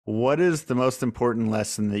What is the most important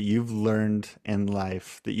lesson that you've learned in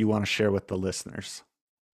life that you want to share with the listeners?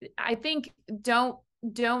 I think don't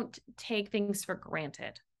take things for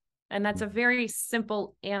granted. And that's a Mm. very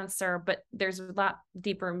simple answer, but there's a lot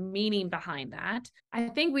deeper meaning behind that. I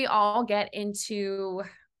think we all get into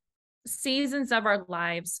seasons of our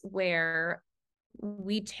lives where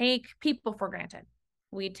we take people for granted.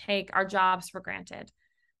 We take our jobs for granted.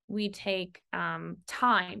 We take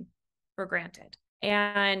time for granted.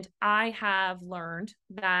 And I have learned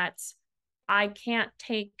that I can't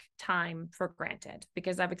take time for granted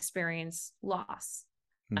because I've experienced loss.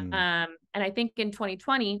 Mm. And I think in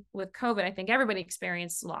 2020 with COVID, I think everybody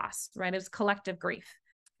experienced loss, right? It was collective grief.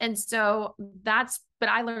 And so but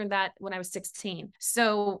I learned that when I was 16.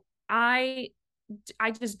 So I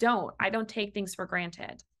just I don't take things for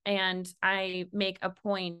granted. And I make a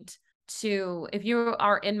point to, if you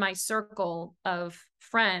are in my circle of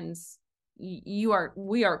friends, we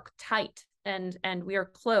are tight and we are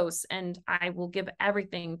close, and I will give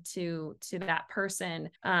everything to that person,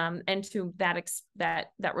 and to that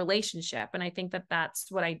relationship. And I think that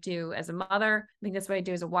that's what I do as a mother. I think that's what I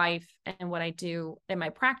do as a wife, and what I do in my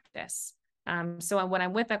practice. So when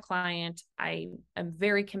I'm with a client, I am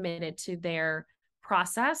very committed to their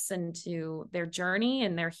process and to their journey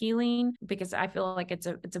and their healing, because I feel like it's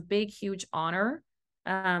a big, huge honor,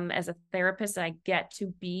 as a therapist, that I get to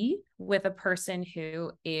be with a person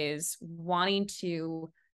who is wanting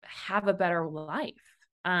to have a better life,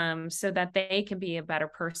 so that they can be a better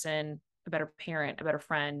person, a better parent, a better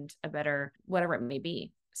friend, a better whatever it may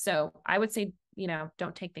be. So I would say,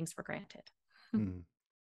 don't take things for granted. Mm.